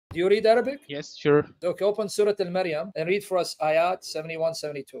Do you read Arabic? Yes, sure. Okay, open Surah Al-Maryam and read for us ayat 71,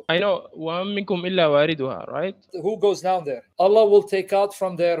 72. I know. وَمَن مِّنكُمْ إِلَّا وَارِدُهَا, right? Who goes down there? Allah will take out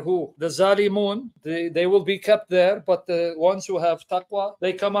from there who? The Zalimun, they will be kept there, but the ones who have taqwa,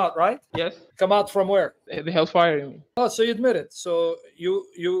 they come out, right? Yes. Come out from where? The hellfire, you mean? Oh, so you admit it. So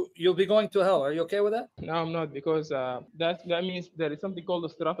you'll be going to hell. Are you okay with that? No, I'm not, because that means there is something called the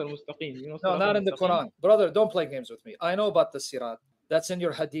Sirat al-Mustaqim. You know No, Sirat not in the al-Mustaqim? Quran. Brother, don't play games with me. I know about the Sirat. That's in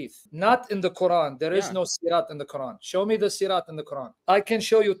your hadith. Not in the Quran. There is Yeah. no Sirat in the Quran. Show me the Sirat in the Quran. I can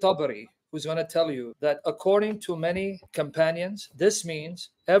show you Tabari, who's going to tell you that according to many companions, this means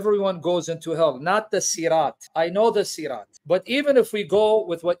everyone goes into hell, not the Sirat. I know the Sirat. But even if we go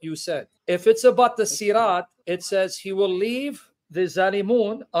with what you said, if it's about the Sirat, it says he will leave the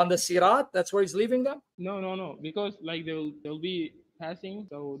Zalimun on the Sirat. That's where he's leaving them. No, because like they'll be passing.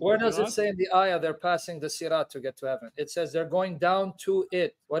 So Where the does it Sirat, say in the ayah they're passing the Sirat to get to heaven? It says they're going down to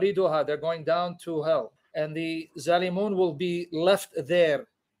it. Wariduha, they're going down to hell. And the Zalimun will be left there.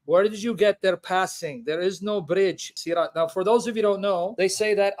 Where did you get their passing? There is no bridge, Sirat. Now, for those of you who don't know, they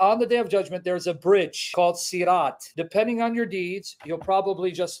say that on the Day of Judgment, there's a bridge called Sirat. Depending on your deeds, you'll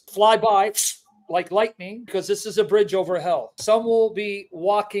probably just fly by like lightning, because this is a bridge over hell. Some will be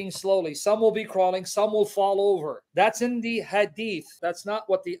walking slowly, some will be crawling, some will fall over. That's in the hadith. That's not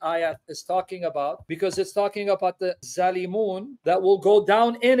what the ayat is talking about, because it's talking about the Zalimun that will go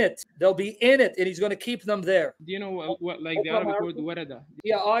down in it. They'll be in it, and he's going to keep them there. do you know what like the Arabic word warada?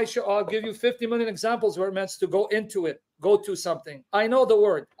 Yeah, I'll give you 50 million examples where it means to go into it, go to something. I know the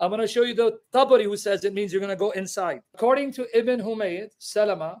word. I'm going to show you the Tabari who says it means you're going to go inside. According to Ibn Humayd,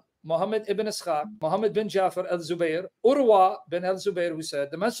 Salama, Muhammad ibn Ishaq, Muhammad bin Jafar al-Zubayr, Urwa bin al-Zubayr, who said,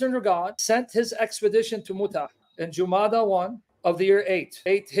 the Messenger of God sent his expedition to Mutah in Jumada 1 of the year 8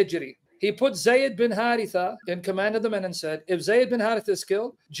 Hijri. He put Zayd bin Haritha in command of the men and said, if Zayd bin Haritha is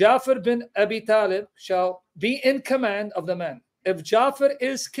killed, Jafar bin Abi Talib shall be in command of the men. If Jafar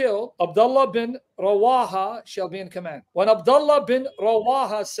is killed, Abdullah bin Rawaha shall be in command. When Abdullah bin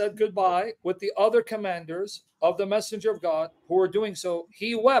Rawaha said goodbye with the other commanders of the Messenger of God who were doing so,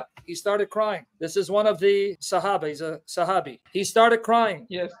 he wept. He started crying. This is one of the Sahaba. He's a Sahabi. He started crying.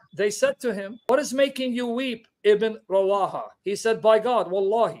 Yes. They said to him, what is making you weep, Ibn Rawaha? He said, by God,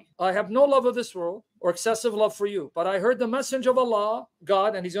 Wallahi, I have no love of this world or excessive love for you. But I heard the Messenger of Allah,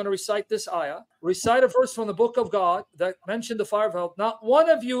 God, and he's going to recite this ayah, recite a verse from the book of God that mentioned the fire of hell. Not one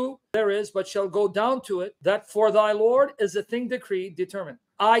of you there is, but shall go down to it, that for thy Lord is a thing decreed, determined.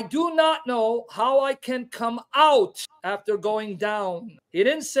 I do not know how I can come out after going down. He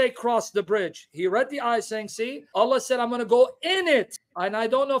didn't say cross the bridge. He read the ayah saying, see, Allah said, I'm going to go in it, and I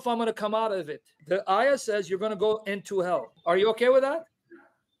don't know if I'm going to come out of it. The ayah says you're going to go into hell. Are you okay with that?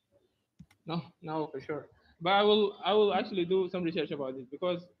 No, for sure. But I will actually do some research about it,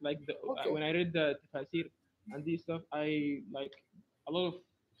 because like when I read the tafsir and these stuff, I like a lot of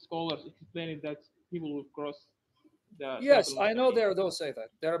scholars explaining that people will cross the Yes, Sirat I know al-Mustaqim. those say that.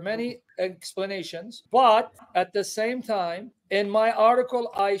 There are many explanations, but at the same time, in my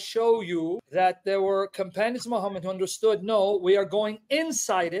article, I show you that there were companions of Muhammad who understood, no, we are going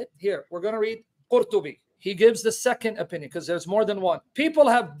inside it. Here, we're going to read Qurtubi. He gives the second opinion because there's more than one. People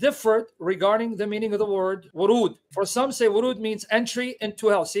have differed regarding the meaning of the word wurud. For some say wurud means entry into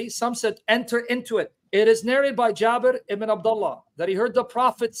hell. See, some said enter into it. It is narrated by Jabir ibn Abdullah that he heard the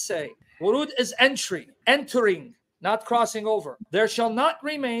Prophet say, wurud is entry, entering, not crossing over. There shall not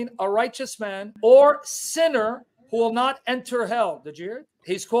remain a righteous man or sinner who will not enter hell. Did you hear it?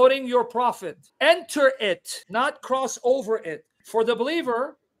 He's quoting your Prophet. Enter it, not cross over it. For the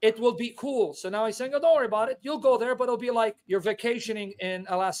believer, it will be cool. So now he's saying, oh, don't worry about it. You'll go there, but it'll be like you're vacationing in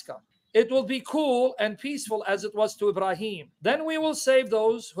Alaska. It will be cool and peaceful as it was to Ibrahim. Then we will save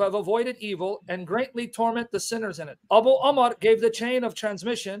those who have avoided evil and greatly torment the sinners in it. Abu Omar gave the chain of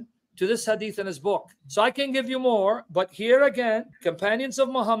transmission to this hadith in his book. So I can give you more, but here again, companions of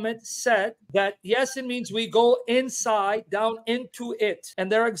Muhammad said that yes, it means we go inside, down into it.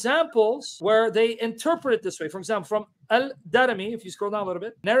 And there are examples where they interpret it this way. For example, from Al-Darimi, if you scroll down a little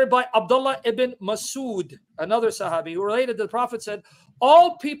bit, narrated by Abdullah ibn Masud, another Sahabi, who related the Prophet said,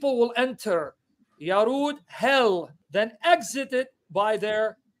 all people will enter Yarud, hell, then exit it by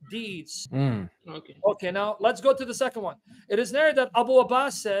their deeds. Okay, now let's go to the second one. It is narrated that Abu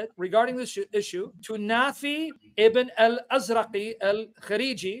Abbas said regarding this issue to Nafi ibn al-Azraqi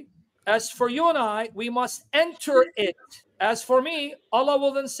al-Khariji, as for you and I, we must enter it. As for me, Allah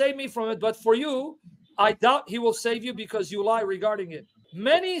will then save me from it, but for you, I doubt he will save you because you lie regarding it.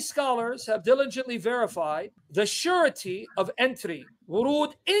 Many scholars have diligently verified the surety of entry,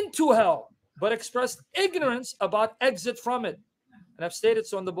 wurud, into hell, but expressed ignorance about exit from it. And I've stated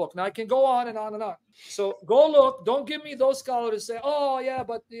so in the book. Now I can go on and on and on. So go look. Don't give me those scholars who say, oh yeah,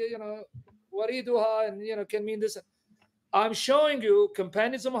 but you know, wariduha and you know can mean this. I'm showing you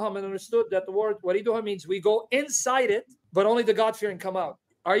companions of Muhammad understood that the word wariduha means we go inside it, but only the God-fearing come out.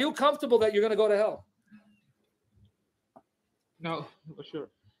 Are you comfortable that you're going to go to hell? No, for sure.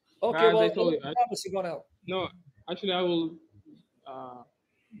 Okay, As well, I told you, promise you're going to hell. no, actually, I will, uh,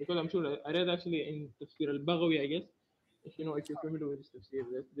 because I'm sure I read actually in Tafsir al-Baghawi, I guess, if you know, if you're familiar with this Tafsir,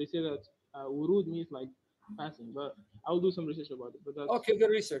 they say that wurud means like passing, but I'll do some research about it. But that's Okay, good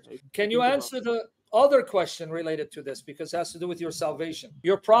research. like to Can you think about. answer the other question related to this because it has to do with your salvation?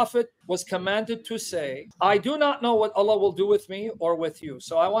 Your prophet was commanded to say, I do not know what Allah will do with me or with you.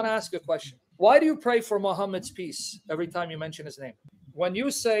 So I want to ask a question. Why do you pray for Muhammad's peace every time you mention his name? When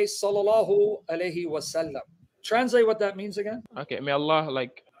you say Sallallahu Alaihi Wasallam, translate what that means again. Okay, may Allah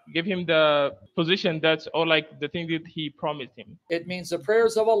like give him the position that's or like the thing that he promised him. It means the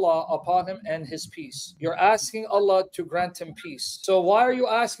prayers of Allah upon him and his peace. You're asking Allah to grant him peace. So why are you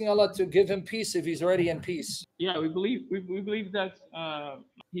asking Allah to give him peace if he's already in peace? Yeah, we believe that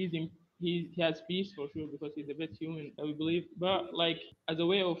he has peace for sure because he's the best human that we believe. But like as a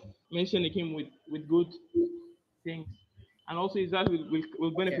way of mentioning him with good things, and also is that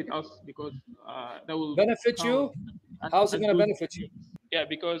will benefit us because that will Benefit count you? How's it as going to good benefit you? deeds. Yeah,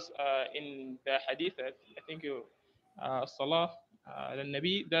 because in the hadith, I think you salah al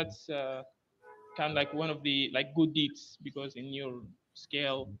nabi, that's kind of like one of the like good deeds because in your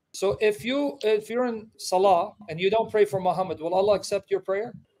scale. So if you're in salah and you don't pray for Muhammad, will Allah accept your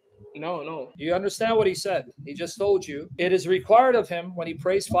prayer? No. Do you understand what he said? He just told you it is required of him when he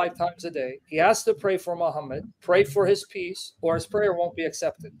prays 5 times a day. He has to pray for Muhammad, pray for his peace, or his prayer won't be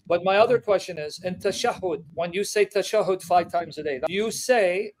accepted. But my other question is in tashahhud, when you say tashahhud 5 times a day, you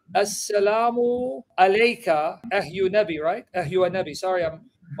say Assalamu alayka ahyu nabi, right? Ahyu nabi. Sorry,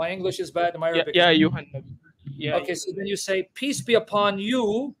 my English is bad and my Arabic is bad. Yuhan Nabi. Yeah. Okay, so then you say, peace be upon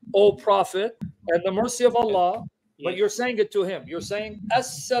you, O Prophet, and the mercy of Allah. But you're saying it to him. You're saying,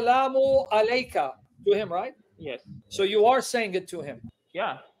 Assalamu alayka to him, right? Yes. So you are saying it to him.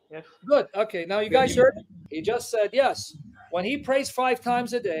 Yeah. Yes. Good. Okay, now you guys heard it? He just said, yes. When he prays 5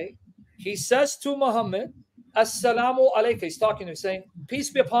 times a day, he says to Muhammad, Assalamu alayka. He's talking to him, saying, peace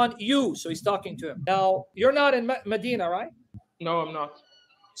be upon you. So he's talking to him. Now, you're not in Medina, right? No, I'm not.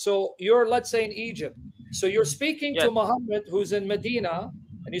 So you're, let's say, in Egypt. So you're speaking Yes. to Muhammad, who's in Medina,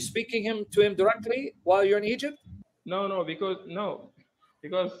 and you're speaking to him directly while you're in Egypt? No,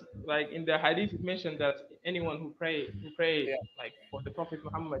 because like in the hadith it mentioned that anyone who pray Yeah. like for the Prophet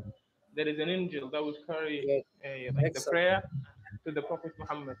Muhammad, there is an angel that will carry Good. like the Excellent. prayer to the Prophet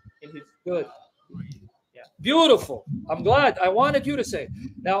Muhammad in his Good. yeah. Beautiful. I'm glad. I wanted you to say.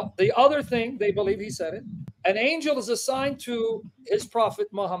 Now, the other thing, they believe he said it. An angel is assigned to his prophet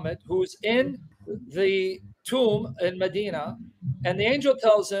Muhammad, who's in the tomb in Medina, and the angel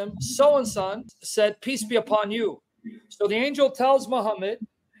tells him, so and so said, peace be upon you. So the angel tells Muhammad,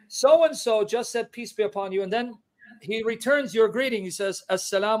 so and so just said, peace be upon you. And then he returns your greeting. He says,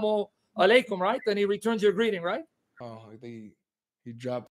 Assalamu alaikum, right? Then he returns your greeting, right? Oh, he dropped